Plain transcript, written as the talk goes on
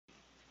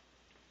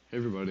Hey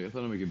everybody, I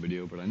thought I'd make a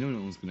video, but I know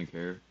no one's gonna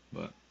care,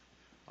 but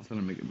I thought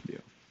I'd make a video.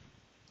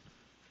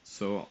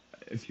 So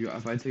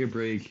if I take a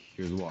break,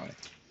 here's why.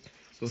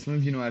 So some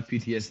of you know I have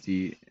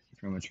PTSD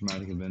from a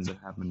traumatic event that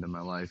happened in my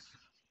life,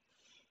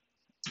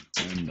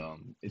 and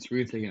it's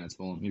really taken a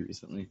toll on me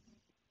recently.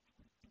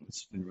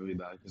 It's been really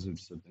bad because of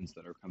just events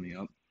that are coming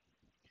up.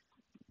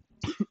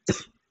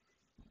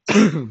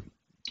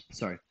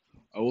 Sorry.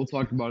 I will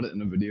talk about it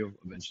in a video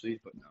eventually,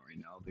 but not right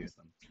now because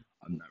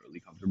I'm not really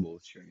comfortable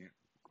with sharing it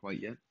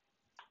quite yet.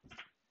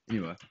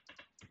 Anyway,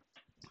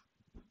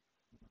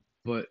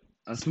 but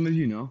as some of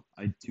you know,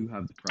 I do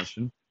have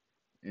depression,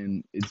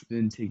 and it's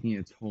been taking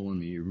a toll on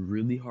me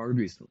really hard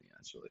recently,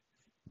 actually.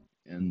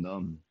 And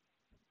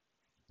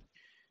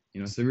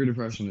severe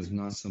depression is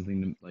not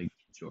something to like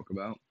joke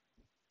about.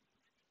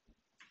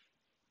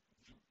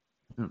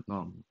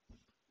 Um,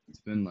 it's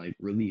been like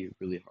really,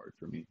 really hard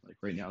for me. Like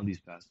right now, these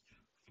past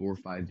 4 or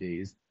 5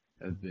 days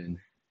have been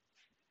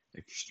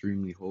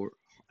extremely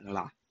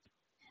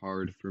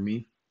hard for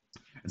me.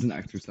 It's an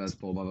exercise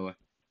pole, by the way,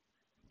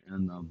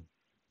 and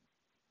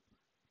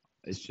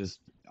it's just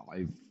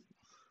I've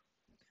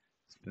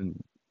it's been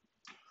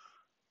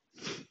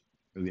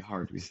really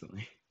hard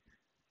recently.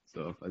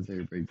 So if I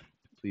take a break,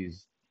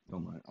 please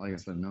don't mind. Like I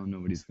said,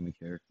 nobody's gonna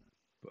care,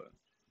 but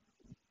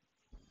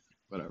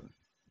whatever.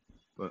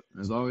 But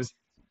as always,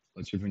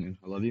 let's your opinion.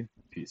 I love you.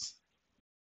 Peace.